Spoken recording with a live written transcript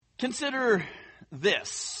Consider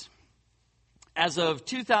this. As of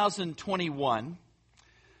 2021,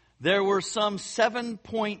 there were some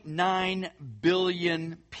 7.9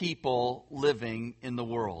 billion people living in the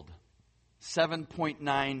world.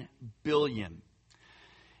 7.9 billion.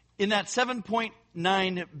 In that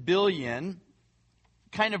 7.9 billion,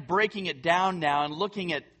 kind of breaking it down now and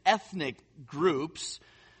looking at ethnic groups,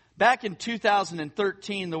 back in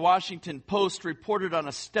 2013, the Washington Post reported on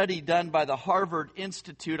a study done by the Harvard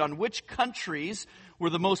Institute on which countries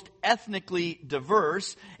were the most ethnically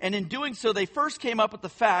diverse. And in doing so, they first came up with the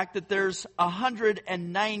fact that there's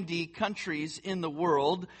 190 countries in the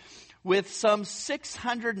world with some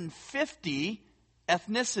 650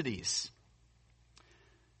 ethnicities.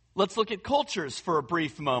 Let's look at cultures for a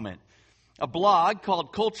brief moment. A blog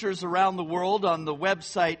called Cultures Around the World on the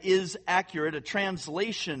website Is Accurate, a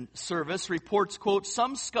translation service, reports, quote,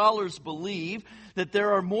 some scholars believe that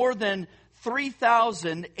there are more than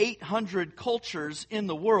 3,800 cultures in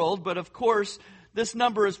the world, but of course, this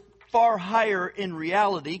number is far higher in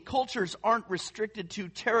reality. Cultures aren't restricted to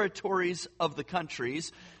territories of the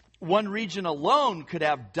countries. One region alone could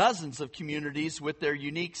have dozens of communities with their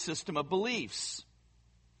unique system of beliefs.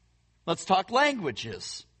 Let's talk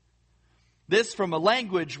languages. This from a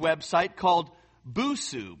language website called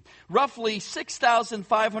Busuu. Roughly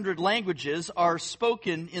 6,500 languages are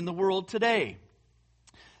spoken in the world today.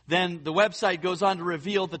 Then the website goes on to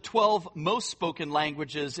reveal the 12 most spoken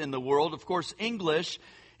languages in the world. Of course, English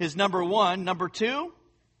is number one. Number two,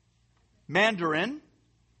 Mandarin,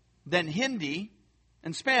 then Hindi,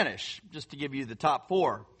 and Spanish, just to give you the top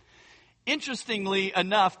four. Interestingly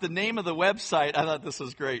enough, the name of the website, I thought this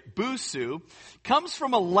was great, Busuu, comes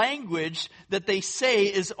from a language that they say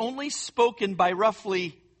is only spoken by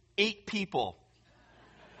roughly 8 people.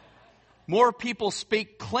 More people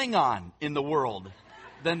speak Klingon in the world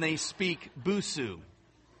than they speak Busuu.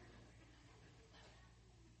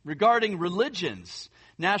 Regarding religions,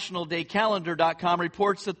 NationalDayCalendar.com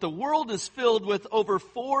reports that the world is filled with over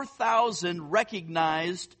 4,000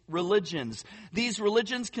 recognized religions. These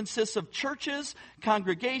religions consist of churches,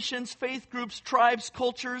 congregations, faith groups, tribes,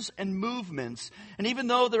 cultures, and movements. And even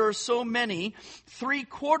though there are so many,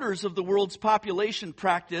 3/4 of the world's population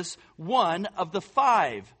practice one of the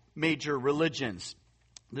 5 major religions.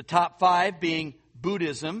 The top 5 being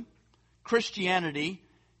Buddhism, Christianity,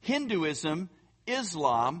 Hinduism,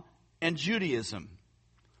 Islam, and Judaism.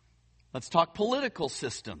 Let's talk political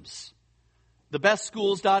systems.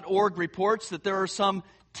 TheBestSchools.org reports that there are some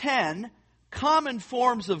 10 common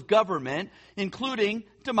forms of government, including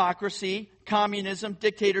democracy, communism,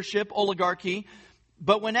 dictatorship, oligarchy.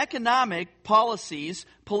 But when economic policies,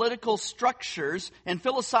 political structures, and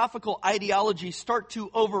philosophical ideologies start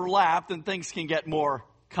to overlap, then things can get more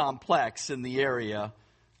complex in the area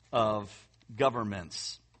of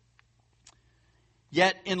governments.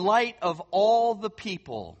 Yet, in light of all the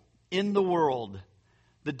people in the world,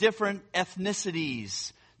 the different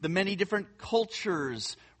ethnicities, the many different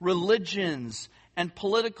cultures, religions, and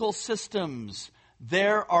political systems,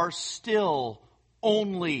 there are still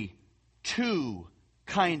only 2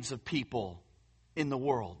 kinds of people in the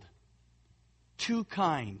world. 2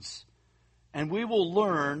 kinds. And we will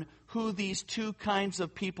learn who these 2 kinds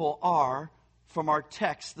of people are from our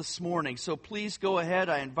text this morning. So please go ahead.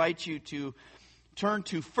 I invite you to turn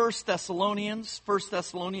to 1 Thessalonians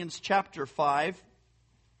chapter 5.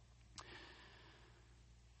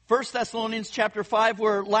 1 Thessalonians chapter 5,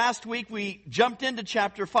 where last week we jumped into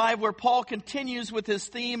chapter 5, where Paul continues with his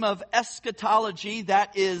theme of eschatology,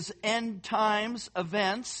 that is, end times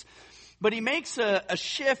events. But he makes a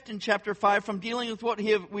shift in chapter 5 from dealing with what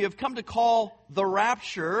we have come to call the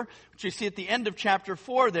rapture, which you see at the end of chapter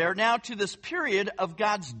 4 there, now to this period of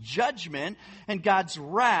God's judgment and God's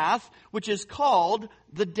wrath, which is called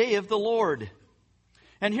the day of the Lord.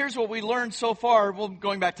 And here's what we learned so far,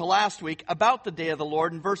 going back to last week, about the day of the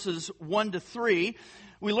Lord in verses 1 to 3.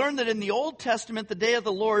 We learned that in the Old Testament, the day of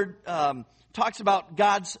the Lord talks about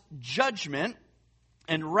God's judgment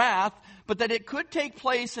and wrath, but that it could take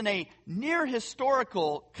place in a near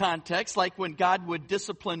historical context, like when God would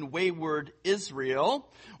discipline wayward Israel,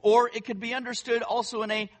 or it could be understood also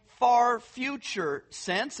in a far future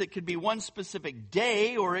sense. It could be one specific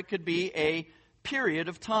day, or it could be a period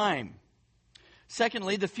of time.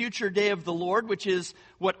 Secondly, the future day of the Lord, which is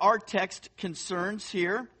what our text concerns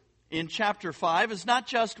here in chapter 5, is not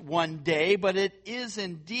just one day, but it is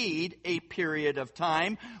indeed a period of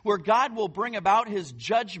time where God will bring about His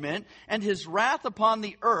judgment and His wrath upon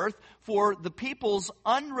the earth for the people's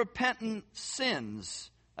unrepentant sins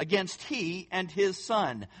against he and his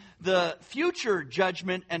son. The future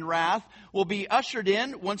judgment and wrath will be ushered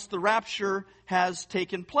in once the rapture has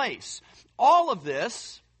taken place. All of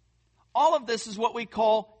this is what we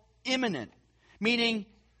call imminent, meaning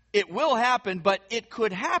it will happen, but it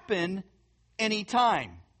could happen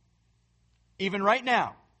anytime. Even right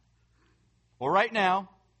now. Or right now.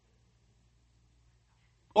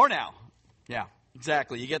 Or now. Yeah,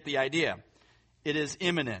 exactly. You get the idea. It is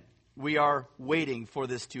imminent. We are waiting for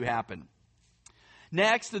this to happen.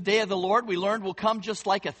 Next, the day of the Lord, we learned, will come just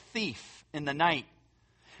like a thief in the night.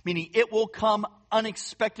 Meaning it will come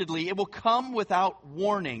unexpectedly. It will come without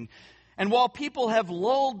warning. And while people have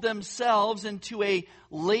lulled themselves into a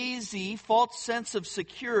lazy, false sense of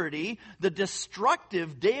security, the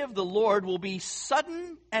destructive day of the Lord will be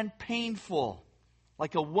sudden and painful,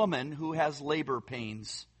 like a woman who has labor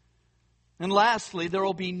pains. And lastly, there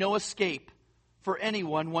will be no escape for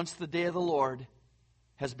anyone once the day of the Lord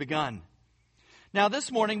has begun. Now,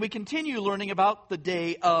 this morning we continue learning about the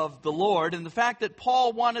day of the Lord and the fact that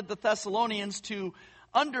Paul wanted the Thessalonians to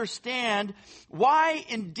understand why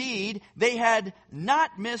indeed they had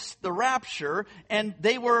not missed the rapture and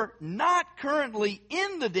they were not currently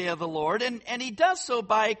in the day of the Lord. And he does so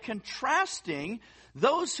by contrasting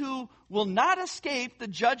those who will not escape the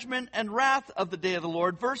judgment and wrath of the day of the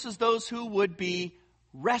Lord versus those who would be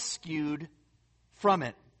rescued from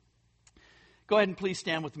it. Go ahead and please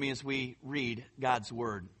stand with me as we read God's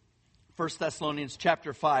Word. 1 Thessalonians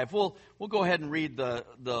chapter 5. We'll go ahead and read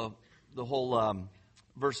the whole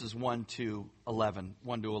verses 1 to 11.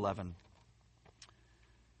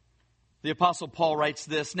 The Apostle Paul writes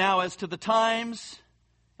this, "Now as to the times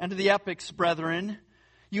and to the epochs, brethren,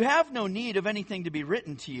 you have no need of anything to be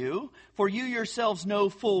written to you, for you yourselves know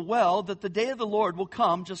full well that the day of the Lord will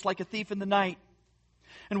come just like a thief in the night.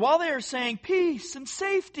 And while they are saying peace and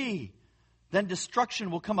safety, then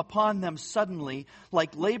destruction will come upon them suddenly,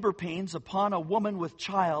 like labor pains upon a woman with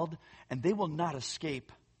child, and they will not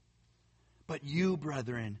escape. But you,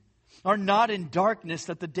 brethren, are not in darkness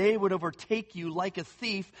that the day would overtake you like a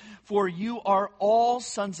thief, for you are all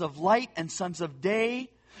sons of light and sons of day.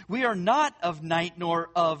 We are not of night nor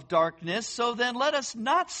of darkness, so then let us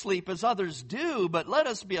not sleep as others do, but let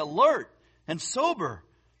us be alert and sober.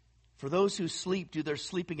 For those who sleep do their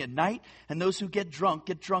sleeping at night, and those who get drunk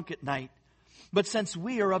at night. But since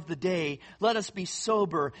we are of the day, let us be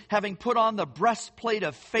sober, having put on the breastplate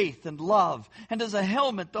of faith and love, and as a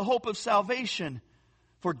helmet the hope of salvation.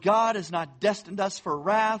 For God has not destined us for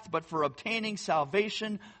wrath, but for obtaining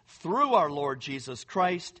salvation through our Lord Jesus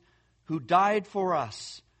Christ, who died for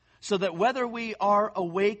us, so that whether we are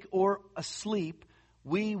awake or asleep,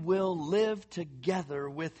 we will live together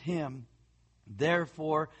with Him.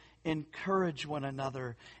 Therefore, encourage one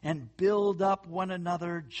another and build up one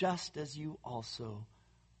another just as you also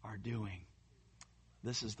are doing."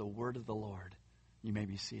 This is the word of the Lord. You may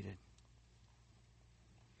be seated.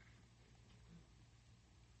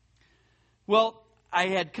 Well, I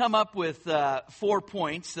had come up with 4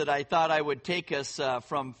 points that I thought I would take us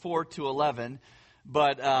from 4 to 11.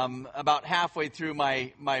 But about halfway through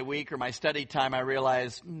my week or my study time, I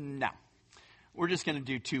realized, no, we're just going to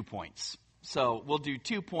do 2 points. So we'll do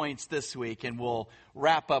 2 points this week, and we'll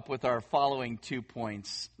wrap up with our following 2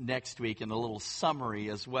 points next week and a little summary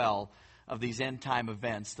as well of these end-time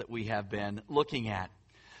events that we have been looking at.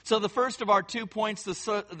 So the first of our 2 points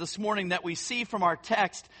this morning that we see from our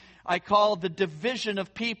text, I call the division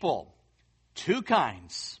of people. Two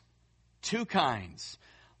kinds.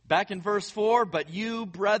 Back in verse 4, "But you,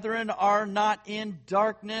 brethren, are not in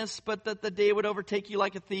darkness, but that the day would overtake you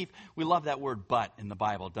like a thief." We love that word "but" in the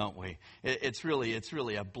Bible, don't we? It's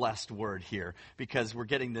really a blessed word here because we're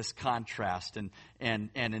getting this contrast, and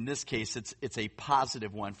in this case, it's a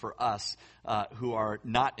positive one for us who are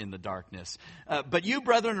not in the darkness. "But you,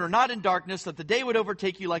 brethren, are not in darkness, that the day would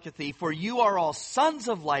overtake you like a thief, for you are all sons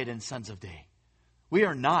of light and sons of day. We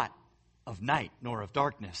are not of night nor of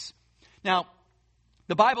darkness." Now,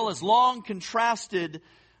 the Bible has long contrasted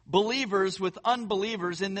believers with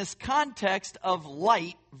unbelievers in this context of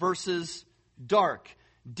light versus dark,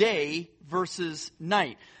 day versus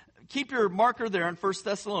night. Keep your marker there in 1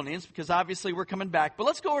 Thessalonians because obviously we're coming back. But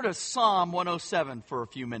let's go over to Psalm 107 for a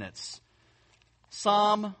few minutes.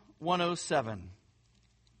 Psalm 107.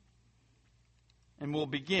 And we'll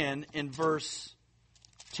begin in verse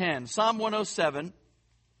 10. Psalm 107.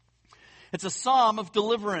 It's a psalm of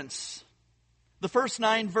deliverance. The first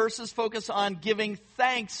 9 verses focus on giving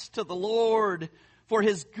thanks to the Lord for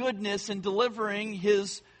His goodness in delivering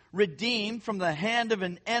His redeemed from the hand of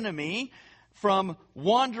an enemy, from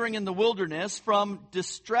wandering in the wilderness, from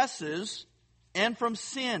distresses and from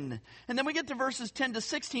sin. And then we get to verses 10 to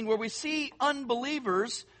 16 where we see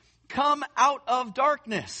unbelievers come out of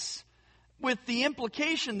darkness, with the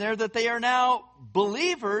implication there that they are now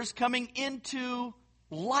believers coming into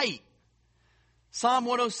light. Psalm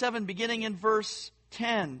 107, beginning in verse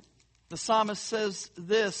 10, the psalmist says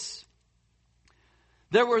this: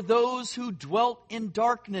 "There were those who dwelt in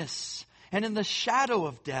darkness and in the shadow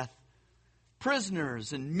of death,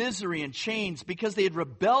 prisoners in misery and chains, because they had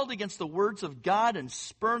rebelled against the words of God and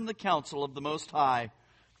spurned the counsel of the Most High.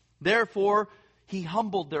 Therefore, He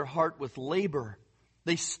humbled their heart with labor.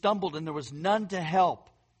 They stumbled and there was none to help."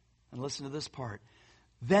 And listen to this part.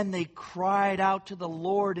 "Then they cried out to the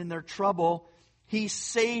Lord in their trouble. He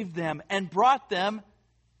saved them and brought them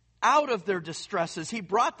out of their distresses. He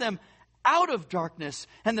brought them out of darkness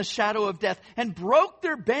and the shadow of death and broke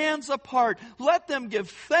their bands apart. Let them give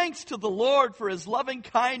thanks to the Lord for His loving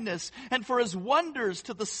kindness and for His wonders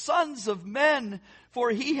to the sons of men.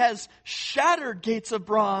 For He has shattered gates of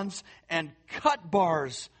bronze and cut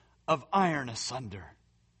bars of iron asunder."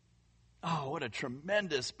 Oh, what a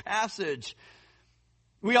tremendous passage.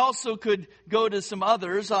 We also could go to some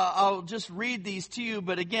others. I'll just read these to you.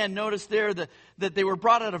 But again, notice there that they were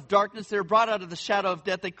brought out of darkness. They were brought out of the shadow of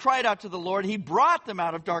death. They cried out to the Lord. He brought them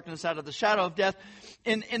out of darkness, out of the shadow of death.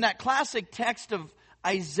 In that classic text of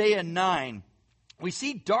Isaiah 9, we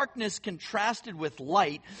see darkness contrasted with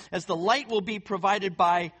light, as the light will be provided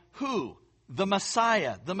by who? The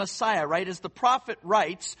Messiah. The Messiah, right? As the prophet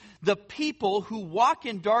writes, the people who walk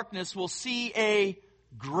in darkness will see a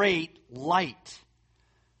great light.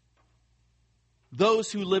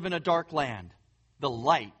 Those who live in a dark land, the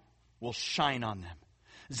light will shine on them.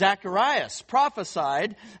 Zacharias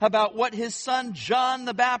prophesied about what his son John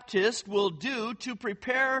the Baptist will do to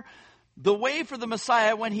prepare the way for the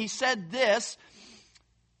Messiah when he said this: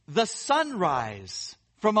 "The sunrise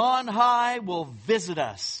from on high will visit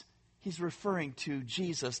us." He's referring to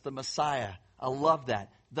Jesus, the Messiah. I love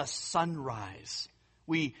that. The sunrise.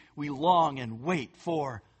 We long and wait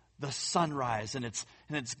for the sunrise, and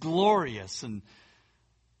it's glorious. And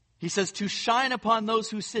he says, "To shine upon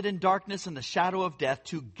those who sit in darkness and the shadow of death,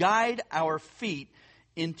 to guide our feet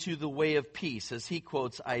into the way of peace," as he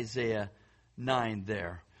quotes Isaiah 9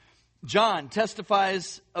 there. John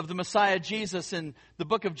testifies of the Messiah Jesus in the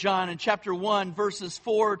book of John in chapter 1, verses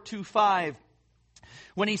 4 to 5,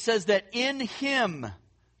 when he says that in Him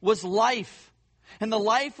was life, and the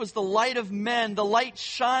life was the light of men. The light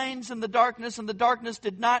shines in the darkness, and the darkness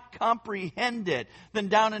did not comprehend it. Then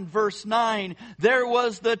down in verse 9, "There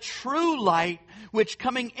was the true light, which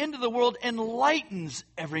coming into the world enlightens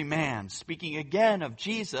every man." Speaking again of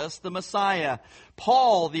Jesus, the Messiah.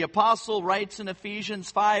 Paul, the apostle, writes in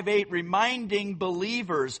Ephesians 5:8, reminding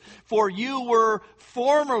believers, "For you were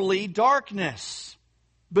formerly darkness,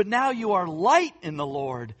 but now you are light in the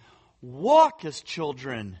Lord. Walk as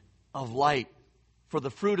children of light. For the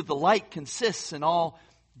fruit of the light consists in all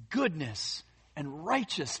goodness and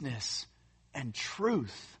righteousness and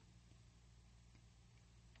truth."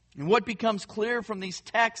 And what becomes clear from these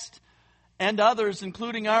texts and others,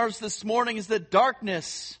 including ours this morning, is that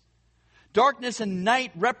darkness and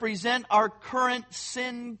night represent our current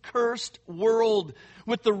sin-cursed world,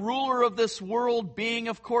 with the ruler of this world being,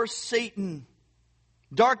 of course, Satan.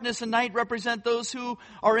 Darkness and night represent those who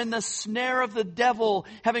are in the snare of the devil,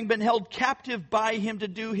 having been held captive by him to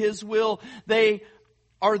do his will. They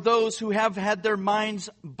are those who have had their minds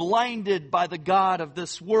blinded by the god of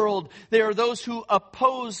this world. They are those who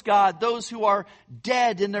oppose God, those who are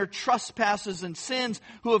dead in their trespasses and sins,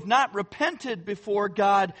 who have not repented before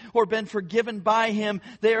God or been forgiven by Him.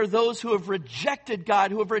 They are those who have rejected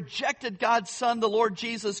God, who have rejected God's Son, the Lord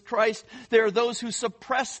Jesus Christ. They are those who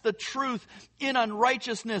suppress the truth in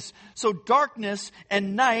unrighteousness. So darkness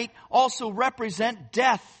and night also represent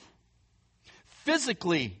death,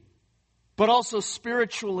 physically, but also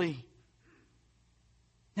spiritually.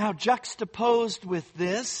 Now, juxtaposed with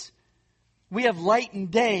this, we have light and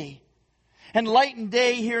day. And light and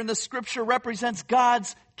day here in the Scripture represents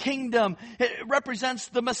God's kingdom. It represents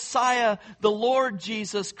the Messiah, the Lord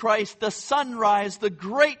Jesus Christ, the sunrise, the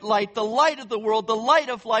great light, the light of the world, the light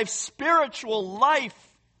of life, spiritual life.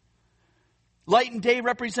 Light and day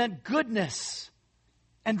represent goodness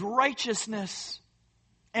and righteousness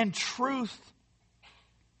and truth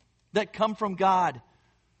that come from God.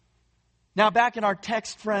 Now, back in our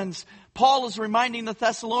text, friends, Paul is reminding the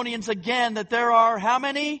Thessalonians again that there are how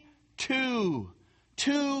many? Two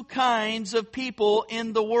kinds of people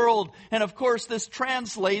in the world. And of course, this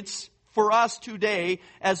translates for us today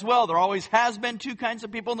as well. There always has been two kinds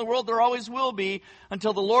of people in the world. There always will be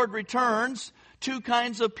until the Lord returns. two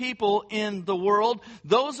kinds of people in the world,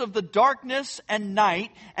 those of the darkness and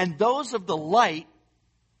night, and those of the light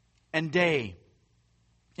and day.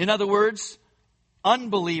 In other words,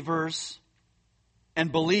 unbelievers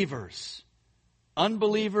and believers.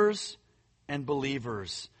 Unbelievers and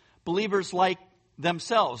believers. Believers like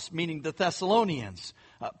themselves, meaning the Thessalonians.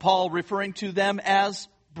 Paul referring to them as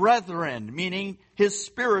brethren, meaning his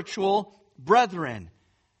spiritual brethren.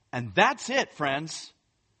 And that's it, friends.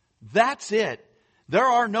 That's it. There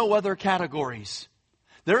are no other categories.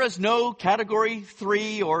 There is no category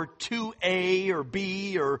 3 or 2A or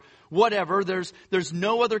B or whatever. There's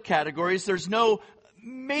no other categories. There's no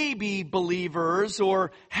maybe believers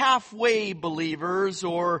or halfway believers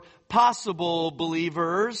or possible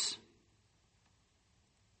believers.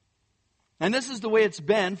 And this is the way it's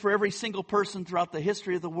been for every single person throughout the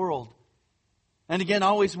history of the world. And again,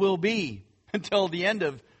 always will be until the end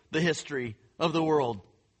of the history of the world.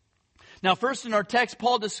 Now, first in our text,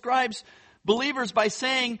 Paul describes believers by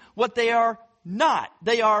saying what they are not.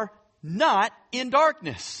 They are not in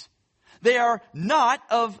darkness. They are not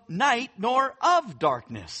of night nor of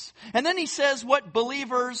darkness. And then he says what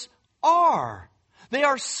believers are. They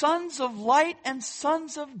are sons of light and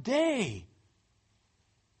sons of day.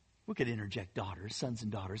 We could interject daughters, sons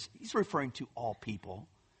and daughters. He's referring to all people,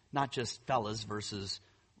 not just fellas versus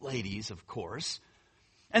ladies, of course.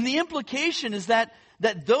 And the implication is that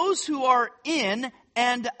those who are in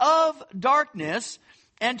and of darkness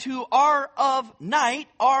and who are of night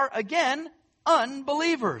are, again,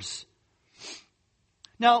 unbelievers.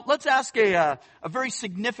 Now, let's ask a very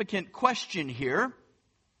significant question here.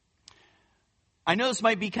 I know this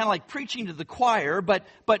might be kind of like preaching to the choir, but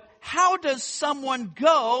how does someone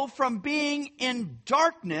go from being in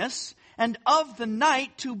darkness and of the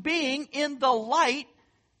night to being in the light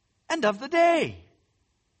and of the day?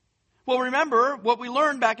 Well, remember what we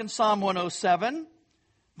learned back in Psalm 107,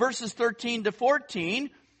 verses 13 to 14,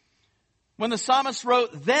 when the psalmist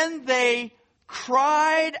wrote, "Then they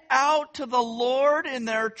cried out to the Lord in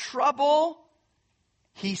their trouble.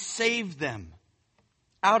 He saved them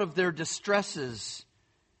out of their distresses.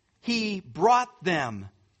 He brought them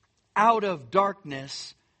out of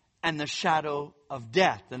darkness and the shadow of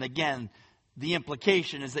death." And again, the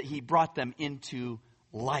implication is that he brought them into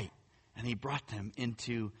light and he brought them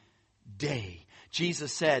into day.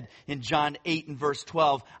 Jesus said in John 8 and verse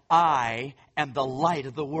 12, "I am the light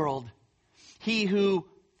of the world. He who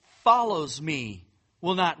follows me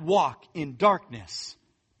will not walk in darkness,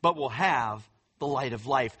 but will have the light of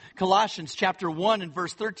life." Colossians chapter 1 and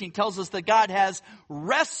verse 13 tells us that God has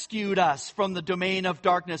rescued us from the domain of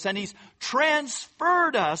darkness and He's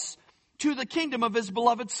transferred us to the kingdom of His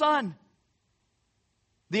beloved Son.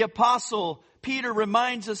 The apostle Peter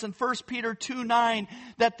reminds us in 1 Peter 2:9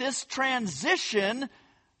 that this transition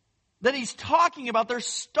that he's talking about there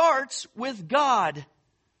starts with God.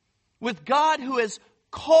 With God who has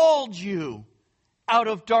called you out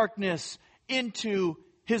of darkness into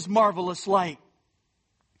His marvelous light.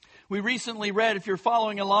 We recently read, if you're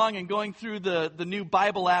following along and going through the new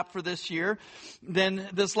Bible app for this year, then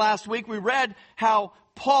this last week we read how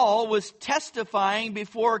Paul was testifying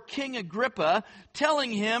before King Agrippa,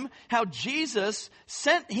 telling him how Jesus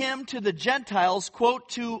sent him to the Gentiles, quote,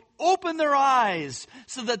 "to open their eyes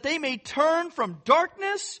so that they may turn from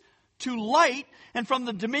darkness to light and from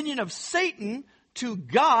the dominion of Satan to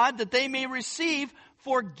God, that they may receive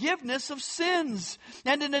forgiveness of sins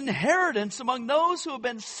and an inheritance among those who have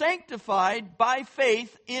been sanctified by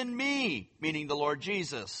faith in me," meaning the Lord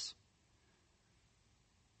Jesus.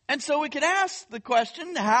 And so we could ask the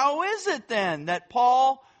question, how is it then that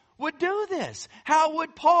Paul would do this? How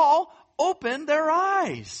would Paul open their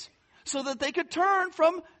eyes so that they could turn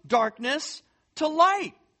from darkness to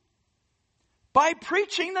light? By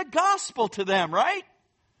preaching the gospel to them, right?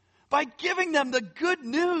 By giving them the good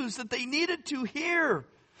news that they needed to hear.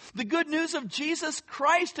 The good news of Jesus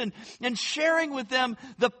Christ and sharing with them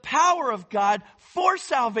the power of God for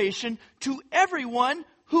salvation to everyone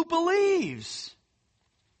who believes.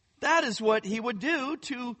 That is what he would do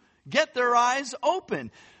to get their eyes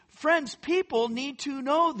open. Friends, people need to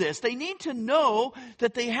know this. They need to know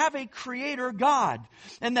that they have a creator God.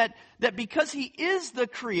 And that because He is the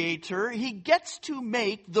creator, He gets to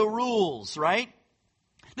make the rules, right?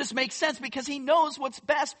 This makes sense because He knows what's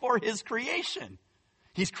best for His creation.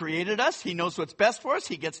 He's created us. He knows what's best for us.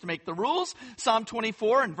 He gets to make the rules. Psalm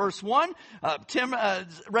 24 and verse 1. Tim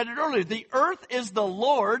read it earlier. "The earth is the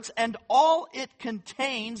Lord's and all it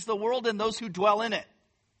contains, the world and those who dwell in it."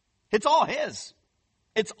 It's all His.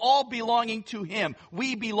 It's all belonging to Him.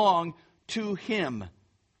 We belong to Him.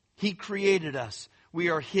 He created us. We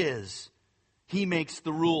are His. He makes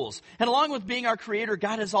the rules. And along with being our Creator,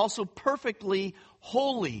 God is also perfectly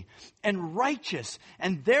holy and righteous.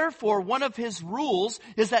 And therefore, one of His rules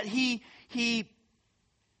is that He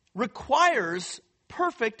requires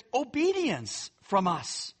perfect obedience from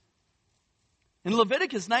us. In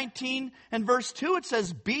Leviticus 19 and verse 2, it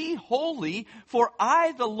says, "Be holy, for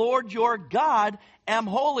I, the Lord your God, am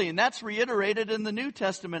holy." And that's reiterated in the New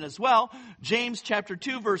Testament as well. James chapter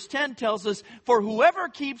 2 verse 10 tells us, "For whoever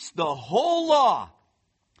keeps the whole law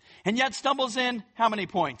and yet stumbles in," how many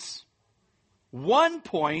points? 1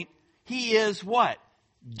 point, he is what?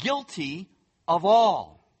 Guilty of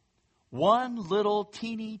all. One little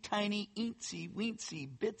teeny tiny eensy weensy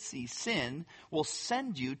bitsy sin will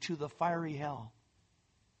send you to the fiery hell.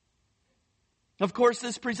 Of course,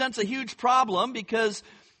 this presents a huge problem because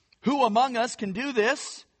who among us can do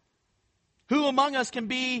this? Who among us can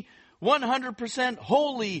be 100%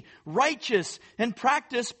 holy, righteous, and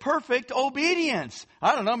practice perfect obedience?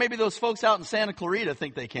 I don't know, maybe those folks out in Santa Clarita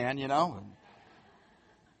think they can, you know.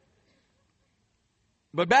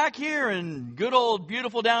 But back here in good old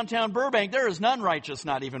beautiful downtown Burbank, there is none righteous,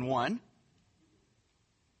 not even one.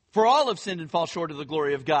 For all have sinned and fall short of the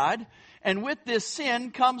glory of God. And with this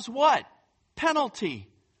sin comes what? Penalty.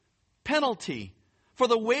 Penalty. For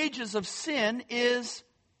the wages of sin is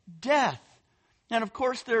death. And of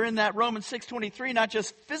course, they're in that Romans 6:23, not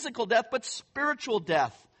just physical death, but spiritual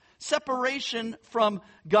death. Separation from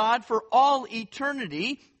God for all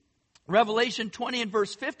eternity. Revelation 20 and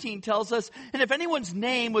verse 15 tells us, "And if anyone's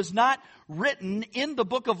name was not written in the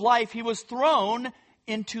book of life, he was thrown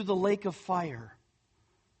into the lake of fire."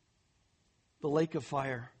 The lake of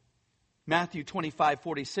fire. Matthew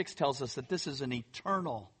 25:46 tells us that this is an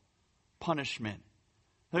eternal punishment.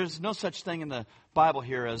 There's no such thing in the Bible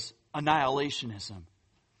here as annihilationism.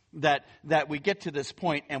 That we get to this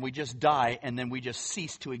point and we just die and then we just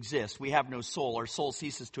cease to exist. We have no soul. Our soul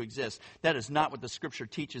ceases to exist. That is not what the Scripture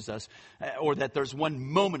teaches us. Or that there's one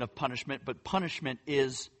moment of punishment, but punishment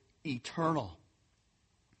is eternal.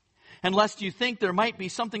 And lest you think there might be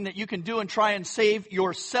something that you can do and try and save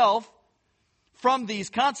yourself from these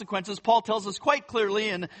consequences, Paul tells us quite clearly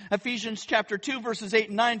in Ephesians chapter 2 verses 8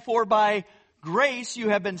 and 9, "For by grace you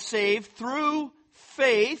have been saved through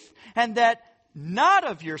faith, and that not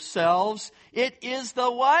of yourselves, it is the"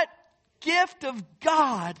 what? "Gift of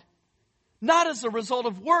God, not as a result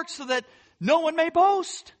of works, so that no one may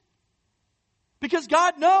boast." Because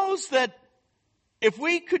God knows that if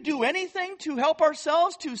we could do anything to help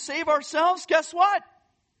ourselves, to save ourselves, guess what?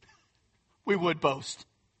 We would boast.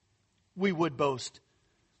 We would boast.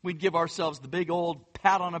 We'd give ourselves the big old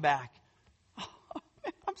pat on the back. "Oh,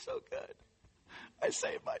 man, I'm so good. I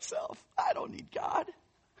saved myself. I don't need God.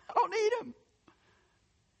 I don't need Him."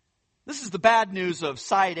 This is the bad news of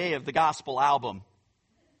side A of the gospel album.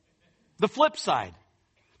 The flip side.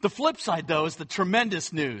 The flip side, though, is the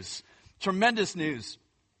tremendous news. Tremendous news.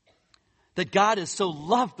 That God has so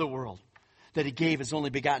loved the world that He gave His only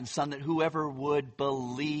begotten Son, that whoever would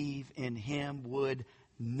believe in Him would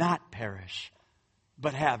not perish,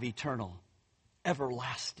 but have eternal,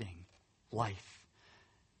 everlasting life.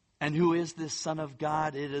 And who is this Son of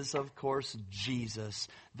God? It is, of course, Jesus,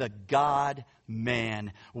 the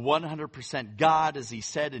God-man. 100% God, as He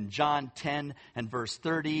said in John 10 and verse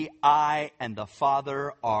 30, "I and the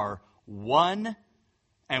Father are one."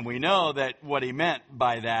 And we know that what He meant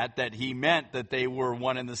by that He meant that they were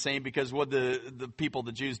one and the same, because what the people,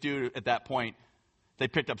 the Jews, do at that point, they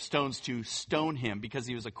picked up stones to stone Him because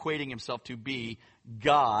He was equating Himself to be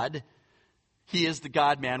God. He is the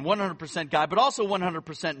God-man, 100% God, but also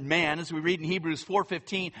 100% man, as we read in Hebrews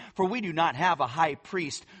 4:15, "For we do not have a high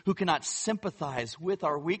priest who cannot sympathize with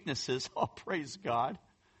our weaknesses," oh, praise God,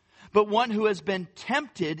 "but one who has been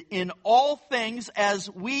tempted in all things as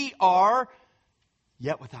we are,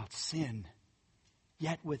 yet without sin."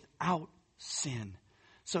 Yet without sin.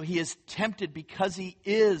 So He is tempted because He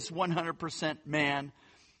is 100% man,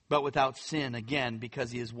 but without sin, again,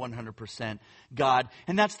 because He is 100% God.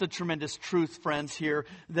 And that's the tremendous truth, friends, here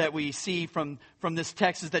that we see from this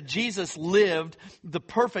text, is that Jesus lived the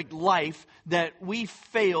perfect life that we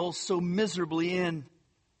fail so miserably in.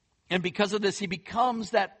 And because of this, He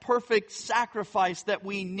becomes that perfect sacrifice that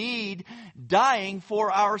we need, dying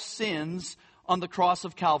for our sins on the cross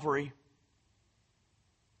of Calvary.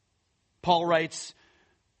 Paul writes,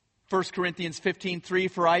 1 Corinthians 15:3,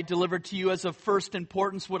 "For I delivered to you as of first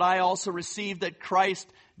importance what I also received, that Christ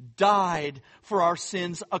died for our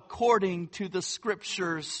sins according to the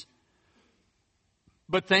Scriptures."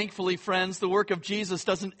 But thankfully, friends, the work of Jesus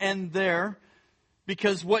doesn't end there,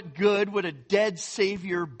 because what good would a dead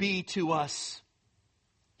Savior be to us?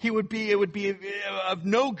 It would be of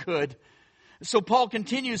no good. So Paul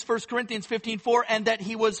continues 1 Corinthians 15:4, and that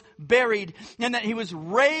he was buried, and that he was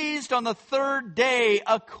raised on the third day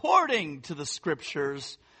according to the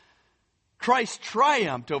Scriptures. Christ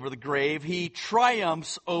triumphed over the grave. He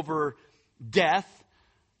triumphs over death.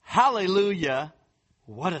 Hallelujah.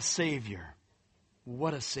 What a Savior.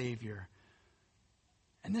 What a Savior.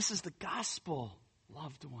 And this is the gospel,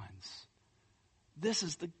 loved ones. This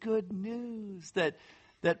is the good news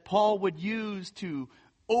that Paul would use to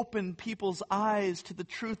open people's eyes to the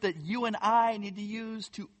truth that you and I need to use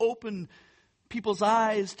to open people's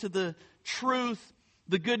eyes to the truth,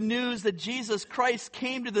 the good news that Jesus Christ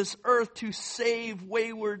came to this earth to save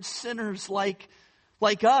wayward sinners like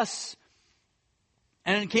us.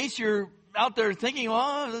 And in case you're out there thinking,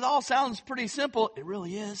 well, it all sounds pretty simple, it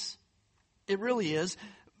really is. It really is.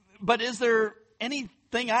 But is there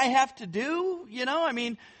anything I have to do?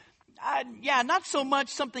 Not so much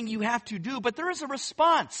something you have to do, but there is a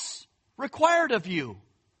response required of you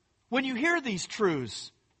when you hear these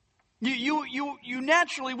truths. You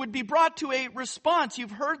naturally would be brought to a response. You've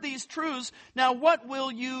heard these truths. Now what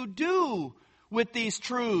will you do with these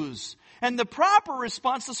truths? And the proper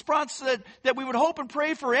response, the response that we would hope and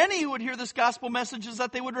pray for any who would hear this gospel message, is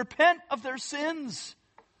that they would repent of their sins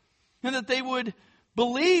and that they would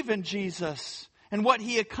believe in Jesus and what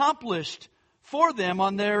He accomplished for them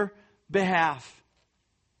on their behalf.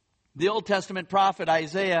 The Old Testament prophet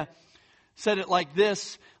Isaiah said it like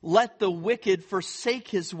this: let the wicked forsake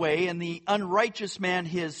his way and the unrighteous man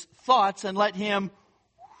his thoughts, and let him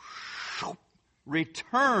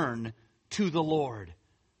return to the Lord.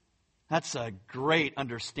 That's a great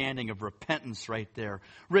understanding of repentance right there.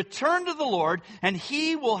 Return to the Lord, and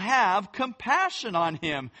He will have compassion on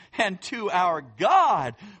him, and to our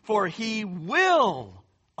God, for He will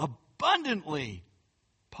abundantly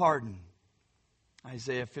pardon.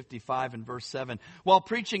 Isaiah 55 and verse 7. While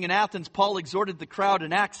preaching in Athens, Paul exhorted the crowd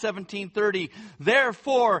in Acts 17:30.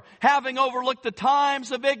 Therefore, having overlooked the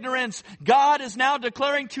times of ignorance, God is now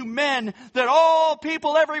declaring to men that all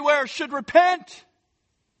people everywhere should repent.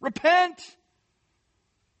 Repent.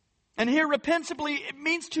 And here, repent simply, it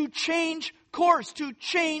means to change course, to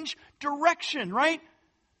change direction, right?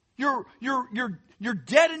 You're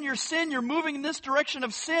dead in your sin. You're moving in this direction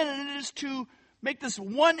of sin, and it is to make this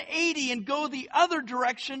 180 and go the other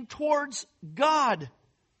direction towards God,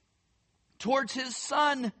 towards His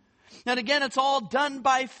Son. And again, it's all done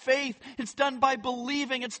by faith. It's done by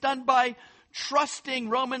believing. It's done by trusting.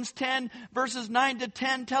 Romans 10 verses 9 to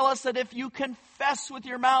 10 tell us that if you confess with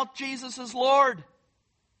your mouth Jesus is Lord.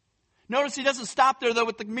 Notice he doesn't stop there though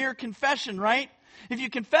with the mere confession, right? If you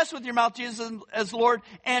confess with your mouth Jesus as Lord,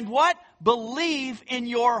 and what? Believe in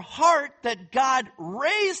your heart that God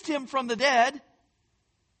raised Him from the dead,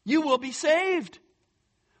 you will be saved.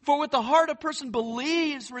 For with the heart a person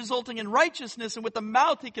believes, resulting in righteousness, and with the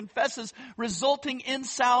mouth he confesses, resulting in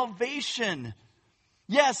salvation.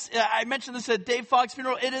 Yes, I mentioned this at Dave Fogg's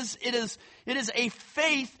funeral. It is a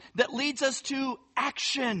faith that leads us to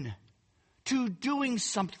action, to doing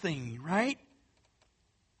something, right?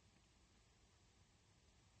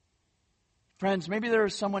 Friends, maybe there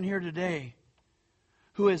is someone here today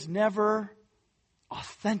who has never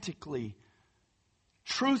authentically,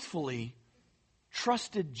 truthfully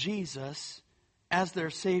trusted Jesus as their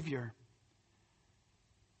Savior.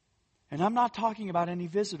 And I'm not talking about any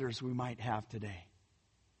visitors we might have today.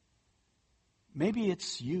 Maybe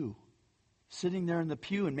it's you sitting there in the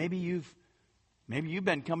pew, and maybe you've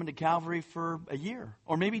been coming to Calvary for a year,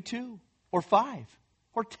 or maybe 2, or 5,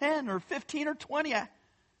 or 10, or 15, or 20.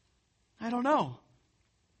 I don't know.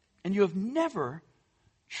 And you have never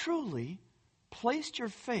truly placed your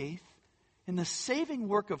faith in the saving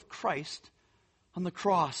work of Christ on the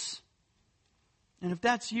cross. And if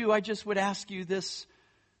that's you, I just would ask you this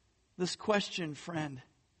question, friend.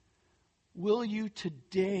 Will you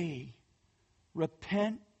today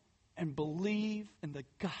repent and believe in the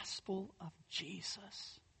gospel of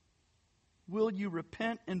Jesus? Will you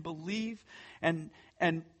repent and believe and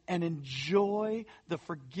enjoy the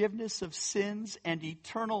forgiveness of sins and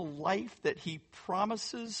eternal life that He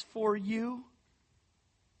promises for you?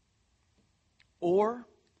 Or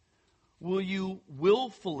will you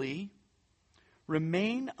willfully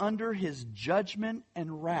remain under His judgment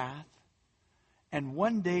and wrath and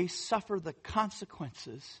one day suffer the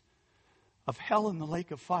consequences of hell and the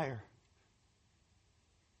lake of fire?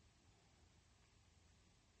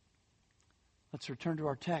 Let's return to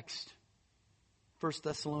our text. 1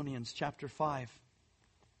 Thessalonians chapter 5.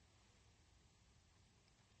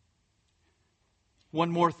 One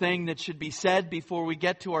more thing that should be said before we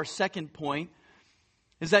get to our second point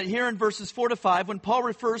is that here in verses 4 to 5, when Paul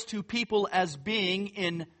refers to people as being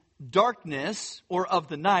in darkness or of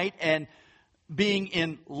the night and being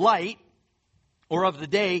in light or of the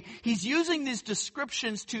day, he's using these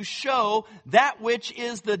descriptions to show that which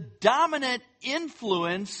is the dominant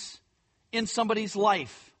influence in somebody's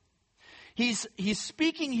life. He's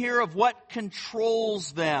speaking here of what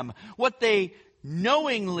controls them, what they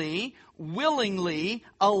knowingly, willingly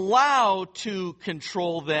allow to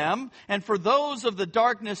control them. And for those of the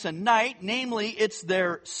darkness and night, namely, it's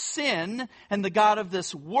their sin and the god of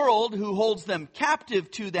this world who holds them captive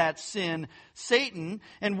to that sin, Satan.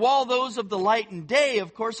 And while those of the light and day,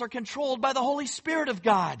 of course, are controlled by the Holy Spirit of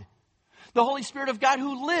God. The Holy Spirit of God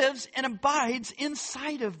who lives and abides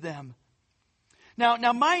inside of them.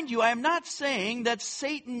 Now, mind you, I am not saying that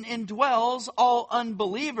Satan indwells all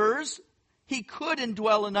unbelievers. He could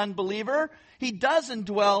indwell an unbeliever. He does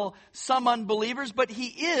indwell some unbelievers, but he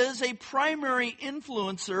is a primary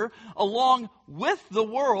influencer along with the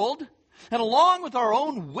world and along with our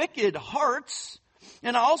own wicked hearts.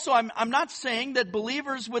 And also, I'm not saying that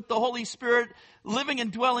believers with the Holy Spirit living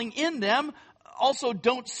and dwelling in them also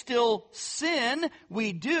don't still sin.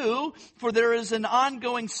 We do, for there is an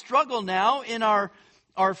ongoing struggle now in our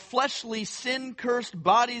fleshly sin-cursed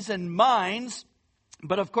bodies and minds.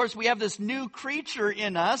 But of course, we have this new creature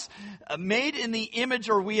in us, made in the image,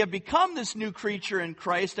 or we have become this new creature in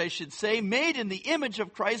Christ, I should say, made in the image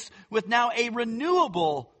of Christ with now a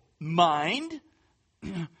renewable mind.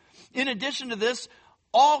 In addition to this,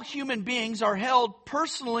 all human beings are held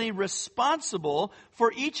personally responsible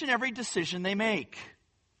for each and every decision they make.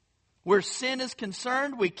 Where sin is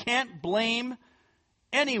concerned, we can't blame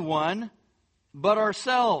anyone but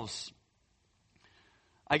ourselves.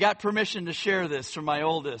 I got permission to share this from my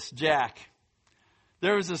oldest, Jack.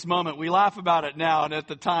 There was this moment, we laugh about it now, and at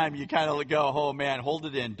the time you kind of go, oh man, hold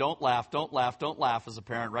it in. Don't laugh as a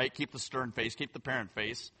parent, right? Keep the stern face, keep the parent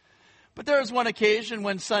face. But there was one occasion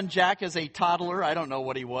when son Jack, as a toddler, I don't know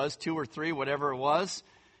what he was, 2 or 3, whatever it was,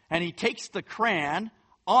 and he takes the crayon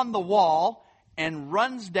on the wall and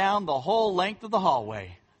runs down the whole length of the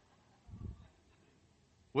hallway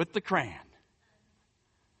with the crayon.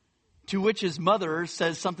 To which his mother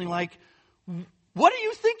says something like, what do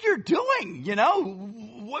you think you're doing? You know,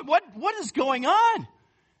 what is going on?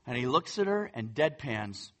 And he looks at her and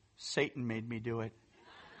deadpans, Satan made me do it.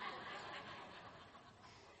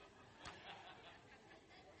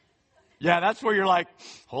 Yeah, that's where you're like,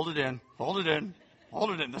 hold it in.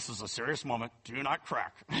 This is a serious moment. Do not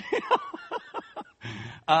crack.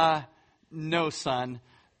 No, son.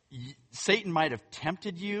 Satan might have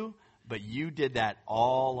tempted you, but you did that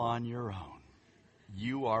all on your own.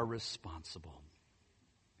 You are responsible.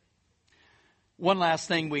 One last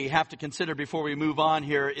thing we have to consider before we move on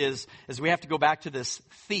here is we have to go back to this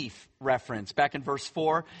thief reference back in verse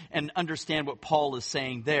 4 and understand what Paul is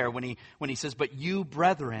saying there when he says, but you,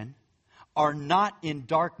 brethren, are not in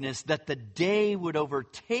darkness, that the day would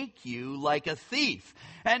overtake you like a thief.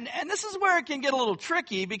 And this is where it can get a little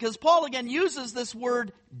tricky, because Paul again uses this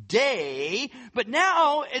word day, but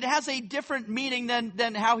now it has a different meaning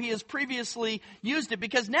than how he has previously used it,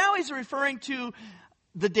 because now he's referring to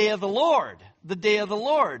the day of the Lord. The day of the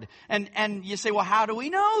Lord. And you say, well, how do we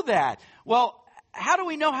know that? Well, how do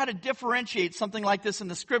we know how to differentiate something like this in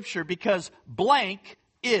the Scripture? Because blank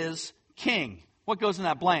is king. What goes in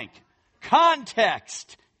that blank?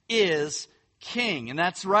 Context is king. And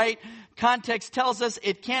that's right. Context tells us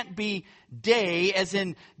it can't be day as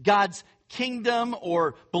in God's kingdom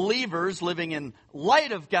or believers living in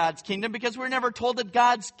light of God's kingdom, because we're never told that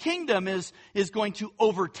God's kingdom is going to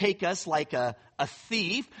overtake us like a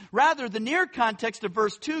thief. Rather, the near context of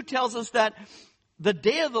verse 2 tells us that the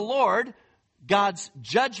day of the Lord, God's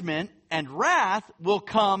judgment and wrath, will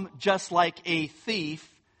come just like a thief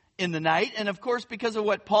in the night. And of course, because of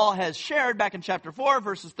what Paul has shared back in chapter 4,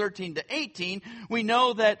 verses 13 to 18, we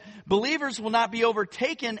know that believers will not be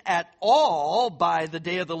overtaken at all by the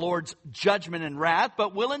day of the Lord's judgment and wrath,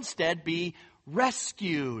 but will instead be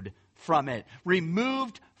rescued from it,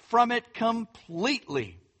 removed from it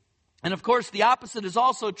completely. And of course, the opposite is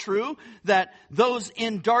also true, that those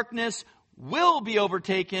in darkness will be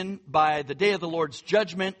overtaken by the day of the Lord's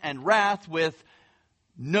judgment and wrath with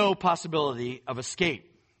no possibility of escape.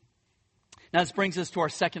 Now, this brings us to our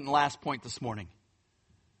second and last point this morning.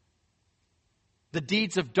 The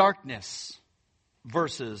deeds of darkness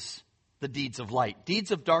versus the deeds of light.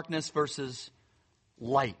 Deeds of darkness versus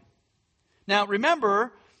light. Now,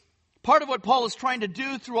 remember, part of what Paul is trying to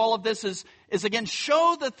do through all of this is again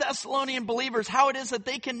show the Thessalonian believers how it is that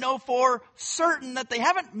they can know for certain that they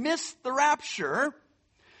haven't missed the rapture.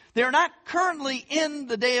 They are not currently in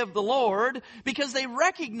the day of the Lord because they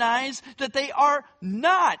recognize that they are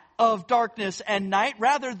not of darkness and night.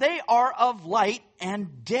 Rather, they are of light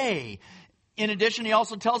and day. In addition, he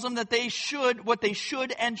also tells them that what they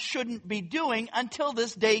should and shouldn't be doing until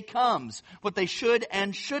this day comes. What they should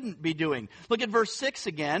and shouldn't be doing. Look at verse 6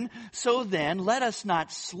 again. So then, let us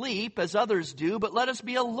not sleep as others do, but let us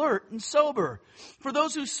be alert and sober. For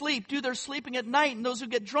those who sleep do their sleeping at night, and those who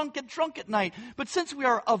get drunk at night. But since we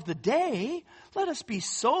are of the day, let us be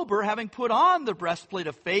sober, having put on the breastplate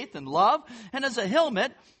of faith and love, and as a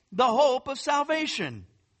helmet, the hope of salvation.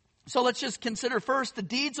 So let's just consider first the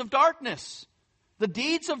deeds of darkness. The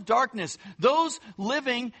deeds of darkness. Those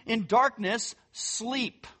living in darkness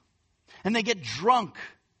sleep. And they get drunk.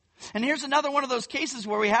 And here's another one of those cases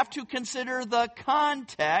where we have to consider the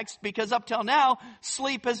context, because up till now,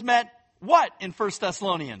 sleep has meant what in 1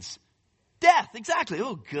 Thessalonians? Death. Exactly.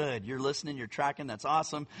 Oh, good. You're listening. You're tracking. That's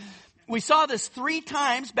awesome. We saw this 3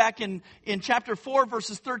 times back in chapter 4,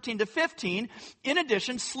 verses 13 to 15. In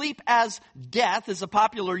addition, sleep as death is a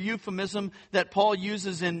popular euphemism that Paul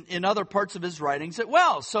uses in other parts of his writings as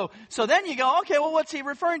well. So then you go, okay, well, what's he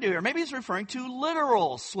referring to here? Maybe he's referring to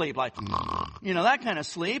literal sleep, like, that kind of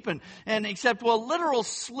sleep. And except, well, literal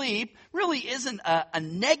sleep really isn't a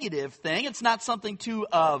negative thing. It's not something to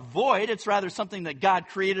avoid. It's rather something that God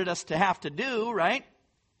created us to have to do, right?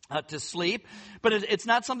 To sleep, but it's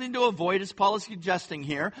not something to avoid, as Paul is suggesting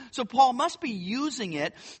here. So Paul must be using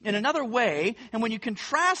it in another way, and when you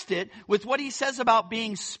contrast it with what he says about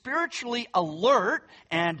being spiritually alert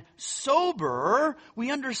and sober,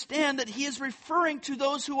 we understand that he is referring to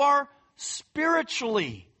those who are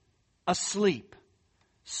spiritually asleep.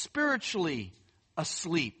 Spiritually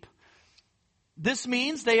asleep. This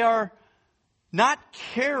means they are not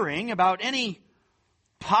caring about any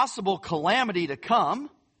possible calamity to come.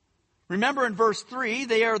 Remember in verse 3,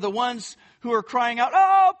 they are the ones who are crying out,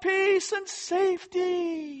 oh, peace and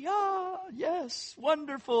safety. Ah, yes,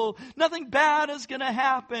 wonderful. Nothing bad is going to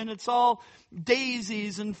happen. It's all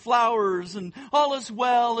daisies and flowers and all is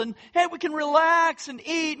well. And hey, we can relax and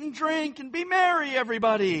eat and drink and be merry,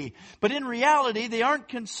 everybody. But in reality, they aren't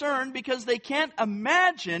concerned because they can't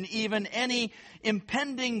imagine even any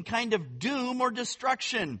impending kind of doom or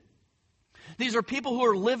destruction. These are people who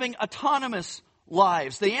are living autonomous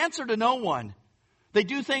lives. They answer to no one. They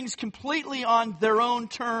do things completely on their own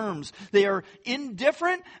terms. They are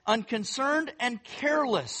indifferent, unconcerned, and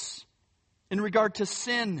careless in regard to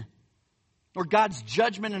sin or God's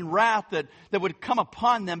judgment and wrath that would come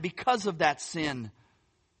upon them because of that sin.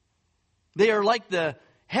 They are like the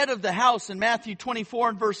head of the house in Matthew 24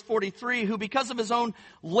 and verse 43, who because of his own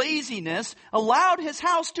laziness allowed his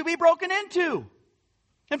house to be broken into.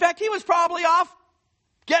 In fact, he was probably off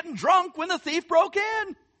getting drunk when the thief broke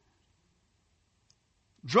in.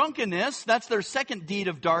 Drunkenness, that's their second deed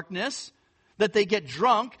of darkness, that they get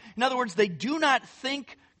drunk. In other words, they do not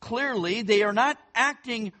think clearly. They are not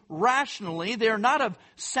acting rationally. They are not of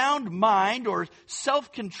sound mind or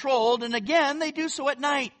self-controlled. And again, they do so at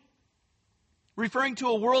night, referring to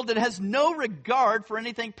a world that has no regard for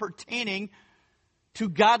anything pertaining to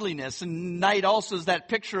godliness. And night also is that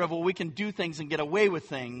picture of, well, we can do things and get away with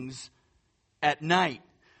things at night.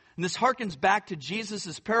 And this harkens back to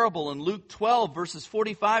Jesus' parable in Luke 12, verses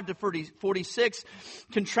 45 to 46,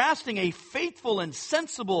 contrasting a faithful and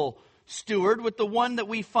sensible steward with the one that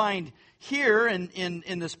we find here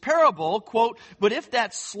in this parable. Quote, but if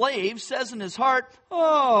that slave says in his heart,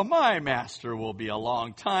 oh, my master will be a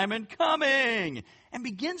long time in coming, and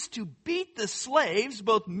begins to beat the slaves,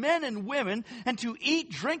 both men and women, and to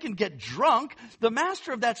eat, drink, and get drunk, the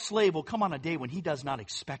master of that slave will come on a day when he does not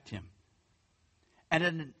expect him.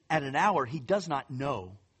 And at an hour he does not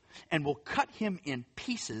know, and will cut him in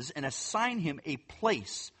pieces and assign him a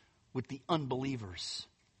place with the unbelievers.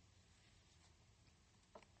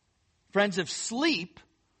 Friends, if sleep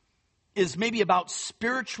is maybe about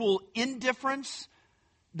spiritual indifference,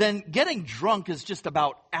 then getting drunk is just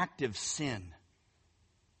about active sin.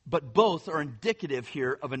 But both are indicative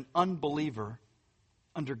here of an unbeliever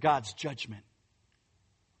under God's judgment.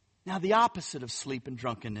 Now, the opposite of sleep and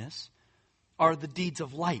drunkenness are the deeds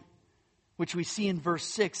of light, which we see in verse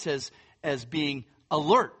 6 as being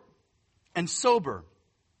alert and sober.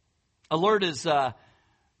 Alert is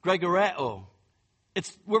gregoreo.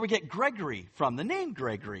 It's where we get Gregory from, the name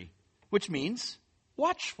Gregory, which means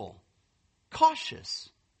watchful, cautious,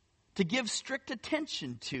 to give strict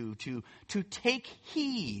attention to take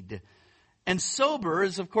heed. And sober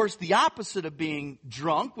is, of course, the opposite of being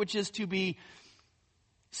drunk, which is to be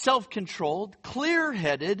self-controlled,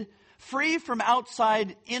 clear-headed, free from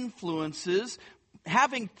outside influences,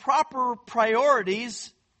 having proper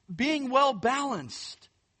priorities being well balanced.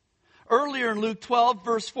 Earlier in Luke 12,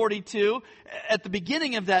 verse 42, at the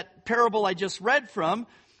beginning of that parable I just read from,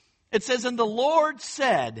 it says, "And the Lord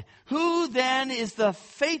said, Who then is the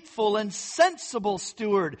faithful and sensible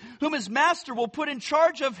steward, whom his master will put in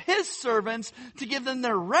charge of his servants to give them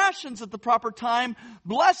their rations at the proper time?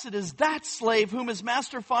 Blessed is that slave whom his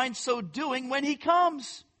master finds so doing when he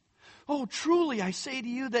comes. Oh, truly I say to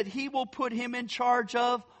you that he will put him in charge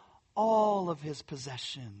of all of his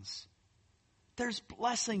possessions." There's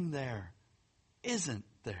blessing there, isn't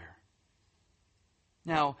there?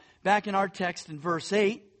 Now, back in our text in verse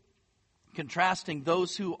 8, contrasting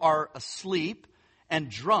those who are asleep and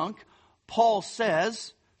drunk, Paul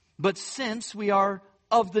says, "But since we are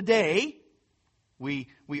of the day," we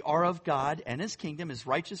are of God and His kingdom, His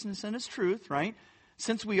righteousness and His truth, right?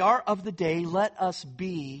 "Since we are of the day, let us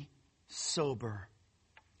be sober.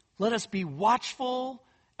 Let us be watchful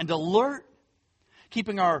and alert,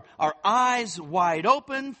 keeping our eyes wide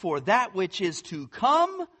open for that which is to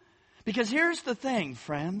come." Because here's the thing,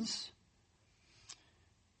 friends.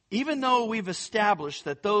 Even though we've established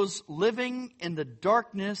that those living in the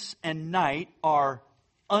darkness and night are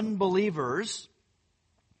unbelievers,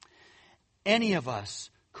 any of us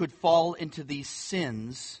could fall into these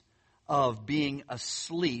sins of being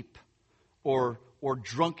asleep or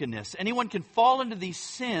drunkenness. Anyone can fall into these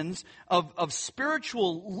sins of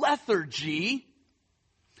spiritual lethargy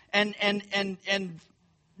and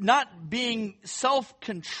not being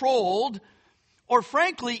self-controlled, or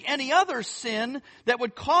frankly, any other sin that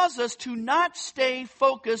would cause us to not stay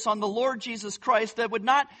focused on the Lord Jesus Christ, that would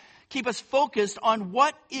not keep us focused on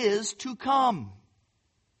what is to come.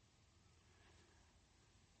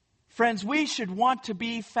 Friends, we should want to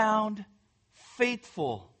be found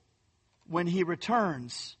faithful when He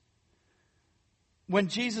returns. When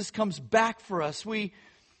Jesus comes back for us, we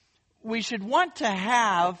should want to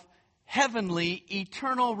have heavenly,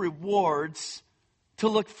 eternal rewards to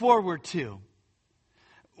look forward to.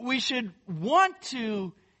 We should want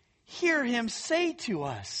to hear Him say to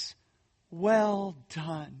us, "Well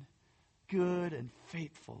done, good and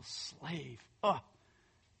faithful slave.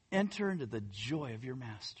 Enter into the joy of your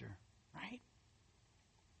master." Right?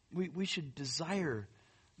 We should desire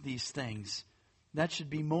these things. That should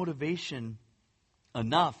be motivation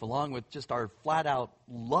enough, along with just our flat-out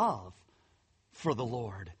love for the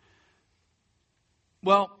Lord.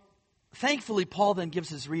 Well, thankfully, Paul then gives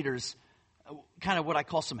his readers kind of what I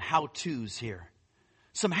call some how-tos here.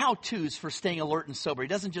 Some how-tos for staying alert and sober. He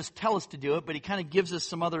doesn't just tell us to do it, but he kind of gives us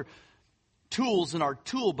some other tools in our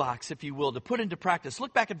toolbox, if you will, to put into practice.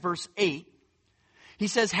 Look back at verse 8. He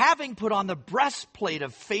says, "Having put on the breastplate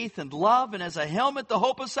of faith and love, and as a helmet the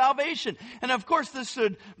hope of salvation." And of course this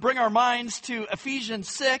should bring our minds to Ephesians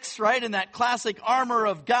 6, right? In that classic armor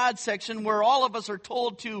of God section where all of us are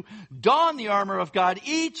told to don the armor of God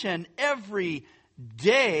each and every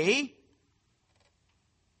day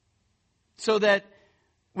so that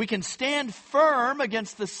we can stand firm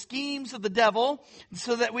against the schemes of the devil,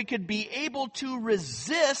 so that we could be able to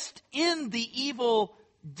resist in the evil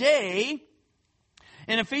day.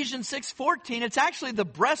 In Ephesians 6:14, it's actually the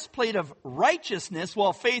breastplate of righteousness,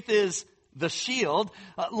 while faith is the shield.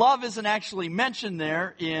 Love isn't actually mentioned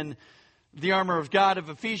there in the armor of God of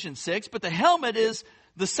Ephesians 6, but the helmet is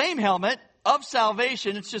the same helmet of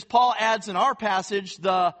salvation. It's just Paul adds in our passage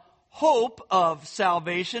the hope of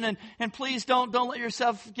salvation. And please don't let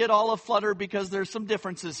yourself get all aflutter because there's some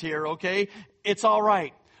differences here, okay? It's all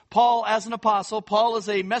right. Paul, as an apostle, Paul is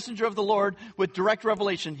a messenger of the Lord with direct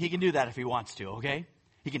revelation. He can do that if he wants to, okay?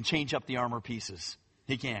 He can change up the armor pieces.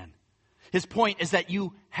 He can. His point is that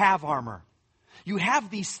you have armor. You have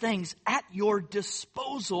these things at your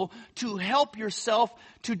disposal to help yourself,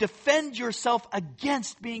 to defend yourself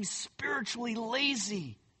against being spiritually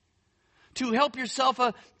lazy. To help yourself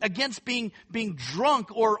against being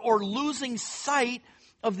drunk or losing sight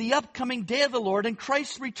of the upcoming day of the Lord and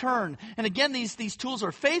Christ's return. And again, these tools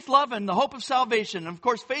are faith, love, and the hope of salvation. And of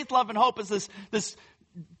course, faith, love, and hope is this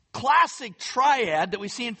classic triad that we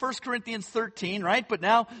see in 1 Corinthians 13, right? But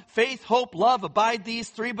now, faith, hope, love, abide these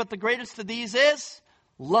three, but the greatest of these is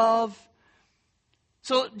love.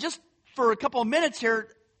 So just for a couple of minutes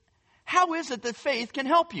here, how is it that faith can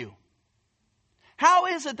help you? How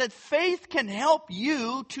is it that faith can help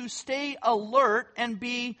you to stay alert and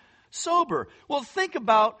be sober? Well, think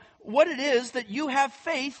about what it is that you have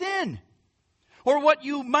faith in, or what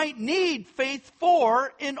you might need faith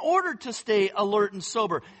for in order to stay alert and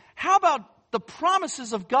sober. How about the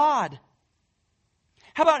promises of God?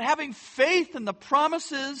 How about having faith in the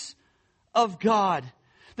promises of God?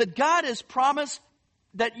 That God has promised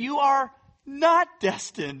that you are not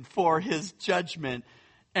destined for His judgment.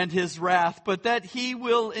 and his wrath, but that he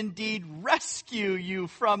will indeed rescue you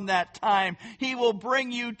from that time. He will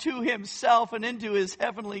bring you to himself and into his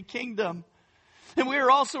heavenly kingdom. And we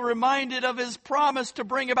are also reminded of his promise to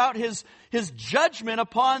bring about his judgment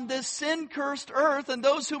upon this sin-cursed earth and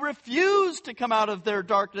those who refuse to come out of their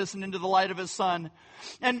darkness and into the light of his Son.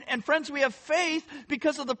 And friends, we have faith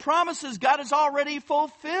because of the promises God has already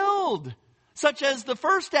fulfilled, such as the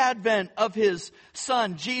first advent of his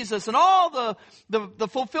Son, Jesus, and all the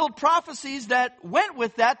fulfilled prophecies that went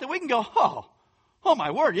with that we can go, oh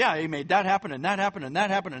my word, yeah, he made that happen, and that happened, and that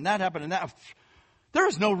happened, and that happened, and that. There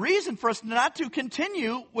is no reason for us not to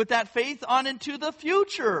continue with that faith on into the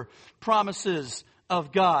future promises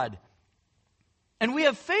of God. And we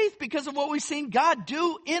have faith because of what we've seen God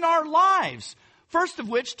do in our lives. First of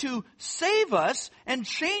which, to save us and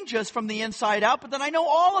change us from the inside out. But then I know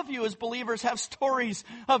all of you as believers have stories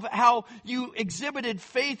of how you exhibited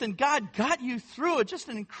faith and God got you through it. Just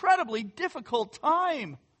an incredibly difficult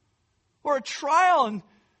time or a trial. And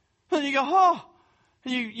you go,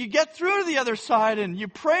 you get through to the other side and you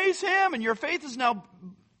praise him and your faith is now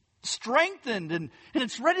strengthened and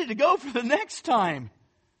it's ready to go for the next time.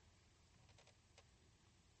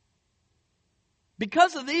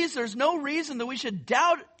 Because of these, there's no reason that we should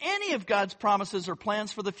doubt any of God's promises or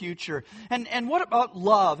plans for the future. And what about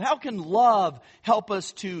love? How can love help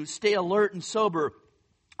us to stay alert and sober?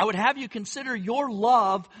 I would have you consider your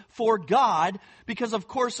love for God because, of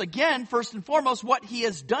course, again, first and foremost, what he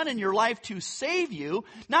has done in your life to save you,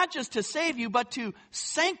 not just to save you, but to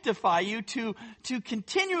sanctify you, to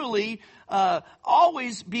continually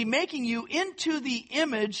always be making you into the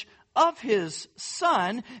image of his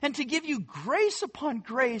Son, and to give you grace upon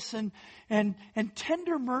grace and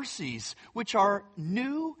tender mercies, which are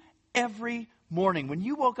new every morning. When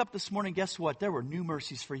you woke up this morning, guess what? There were new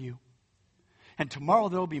mercies for you. And tomorrow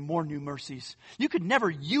there will be more new mercies. You could never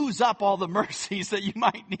use up all the mercies that you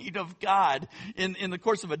might need of God in the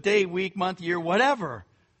course of a day, week, month, year, whatever.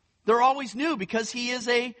 They're always new because he is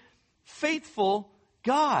a faithful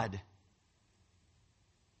God.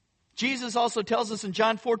 Jesus also tells us in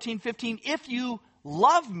John 14:15, if you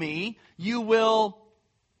love me, you will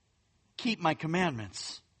keep my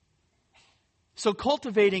commandments. So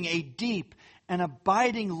cultivating a deep and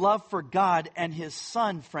abiding love for God and his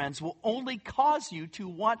Son, friends, will only cause you to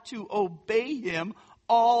want to obey him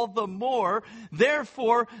all the more.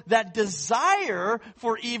 Therefore, that desire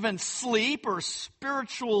for even sleep or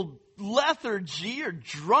spiritual lethargy or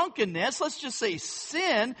drunkenness, let's just say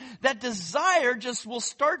sin, that desire just will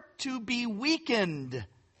start to be weakened.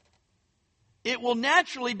 It will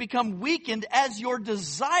naturally become weakened as your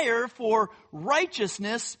desire for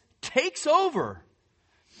righteousness takes over.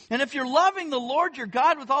 And if you're loving the Lord your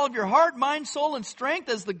God with all of your heart, mind, soul, and strength,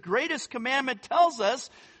 as the greatest commandment tells us,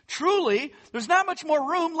 truly, there's not much more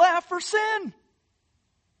room left for sin.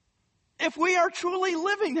 If we are truly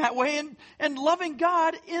living that way and loving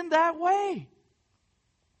God in that way.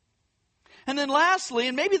 And then lastly,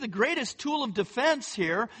 and maybe the greatest tool of defense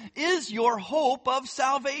here, is your hope of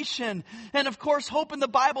salvation. And of course, hope in the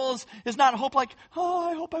Bible is not hope like,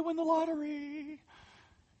 I hope I win the lottery.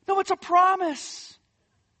 No, it's a promise.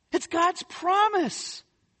 It's God's promise.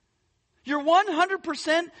 Your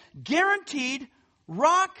 100% guaranteed,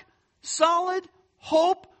 rock solid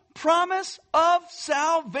hope, promise of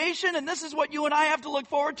salvation. And this is what you and I have to look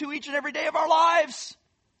forward to each and every day of our lives.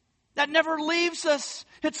 That never leaves us.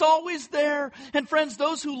 It's always there. And friends,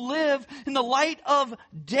 those who live in the light of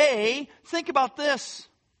day, think about this.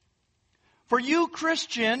 For you,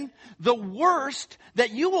 Christian, the worst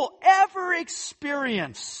that you will ever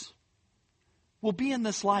experience will be in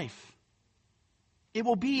this life. It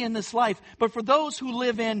will be in this life. But for those who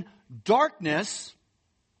live in darkness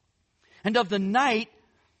and of the night,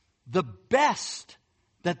 the best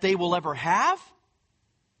that they will ever have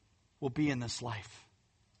will be in this life.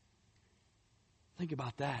 Think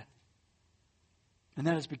about that. And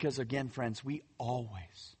that is because, again, friends, we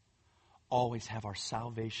always have our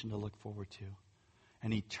salvation to look forward to.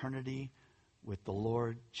 An eternity with the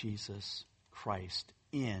Lord Jesus Christ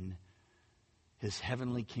in his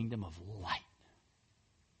heavenly kingdom of light.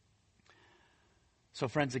 So,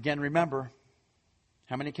 friends, again, remember,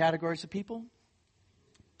 how many categories of people?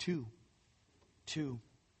 Two.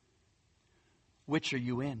 Which are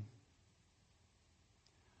you in?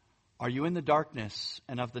 Are you in the darkness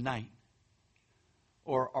and of the night?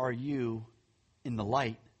 Or are you in the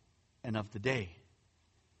light and of the day?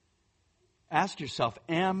 Ask yourself,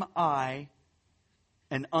 am I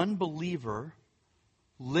an unbeliever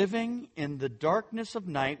living in the darkness of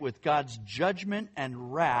night with God's judgment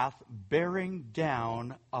and wrath bearing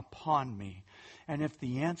down upon me? And if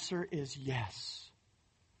the answer is yes,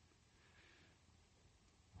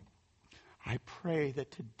 I pray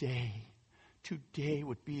that today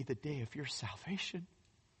would be the day of your salvation.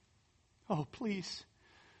 Oh, please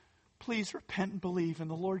repent and believe in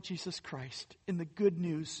the Lord Jesus Christ, in the good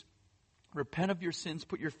news. Repent of your sins.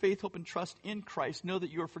 Put your faith, hope, and trust in Christ. Know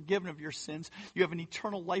that you are forgiven of your sins. You have an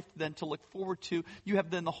eternal life then to look forward to. You have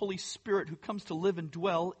then the Holy Spirit who comes to live and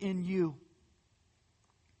dwell in you.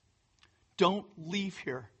 Don't leave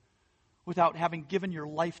here without having given your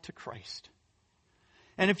life to Christ.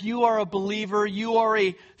 And if you are a believer, you are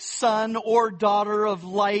a son or daughter of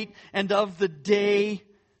light and of the day.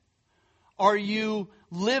 Are you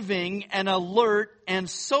living an alert and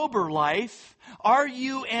sober life? Are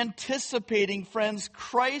you anticipating, friends,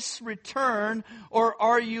 Christ's return? Or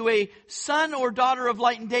are you a son or daughter of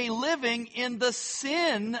light and day living in the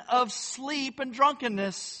sin of sleep and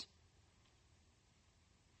drunkenness?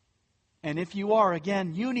 And if you are,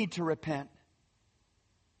 again, you need to repent.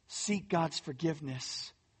 Seek God's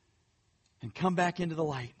forgiveness and come back into the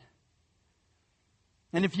light.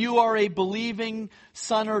 And if you are a believing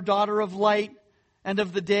son or daughter of light and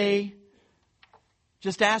of the day,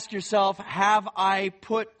 just ask yourself, have I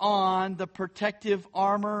put on the protective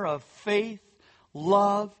armor of faith,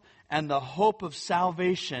 love, and the hope of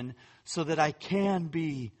salvation so that I can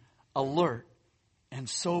be alert and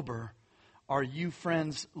sober? Are you,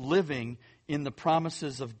 friends, living in the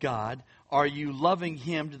promises of God? Are you loving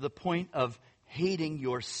Him to the point of hating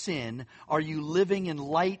your sin? Are you living in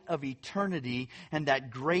light of eternity and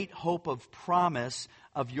that great hope of promise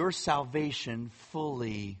of your salvation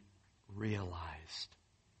fully realized?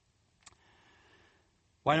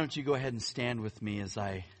 Why don't you go ahead and stand with me as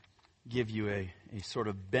I give you a sort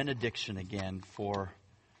of benediction again for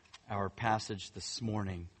our passage this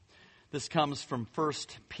morning. This comes from 1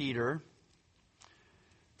 Peter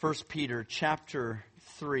chapter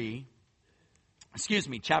 1.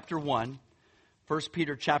 1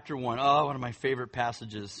 Peter chapter 1. Oh, one of my favorite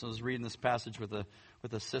passages. I was reading this passage with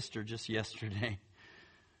a sister just yesterday.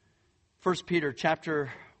 1 Peter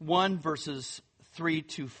chapter 1, verses 3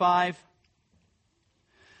 to 5.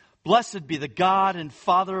 Blessed be the God and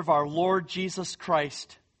Father of our Lord Jesus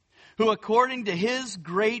Christ, who according to His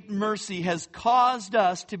great mercy has caused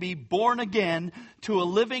us to be born again to a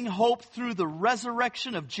living hope through the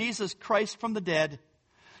resurrection of Jesus Christ from the dead,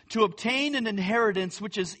 to obtain an inheritance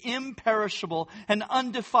which is imperishable and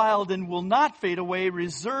undefiled and will not fade away,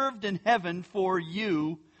 reserved in heaven for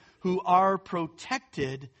you who are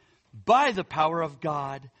protected by the power of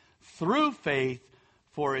God through faith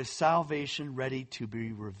for His salvation ready to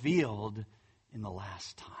be revealed in the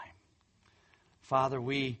last time. Father,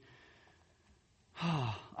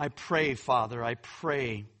 I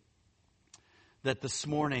pray that this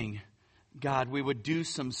morning, God, we would do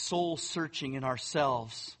some soul searching in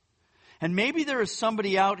ourselves. And maybe there is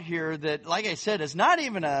somebody out here that, like I said, is not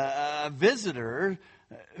even a visitor,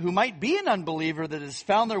 who might be an unbeliever that has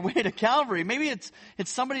found their way to Calvary. Maybe it's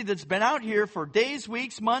somebody that's been out here for days,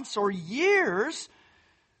 weeks, months, or years,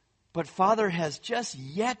 but Father has just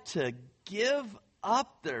yet to give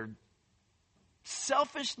up their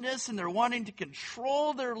selfishness and they're wanting to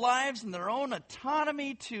control their lives and their own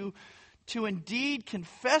autonomy to indeed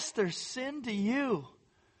confess their sin to you.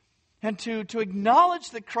 And to acknowledge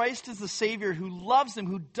that Christ is the Savior who loves them,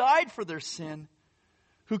 who died for their sin,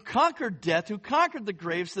 who conquered death, who conquered the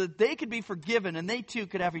grave so that they could be forgiven and they too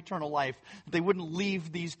could have eternal life. They wouldn't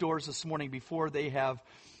leave these doors this morning before they have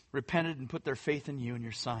repented and put their faith in you and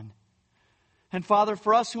your Son. And Father,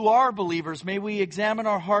 for us who are believers, may we examine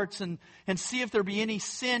our hearts and see if there be any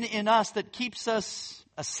sin in us that keeps us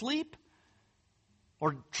asleep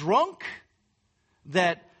or drunk.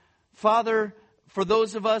 That, Father, for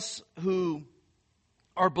those of us who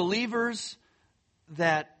are believers,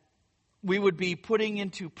 that we would be putting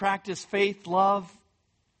into practice faith, love,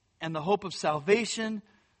 and the hope of salvation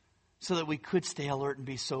so that we could stay alert and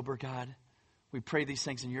be sober, God. We pray these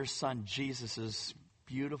things in your Son, Jesus'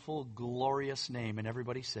 beautiful, glorious name. And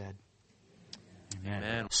everybody said,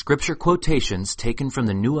 Amen. Scripture quotations taken from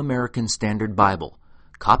the New American Standard Bible.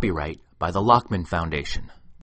 Copyright by the Lockman Foundation.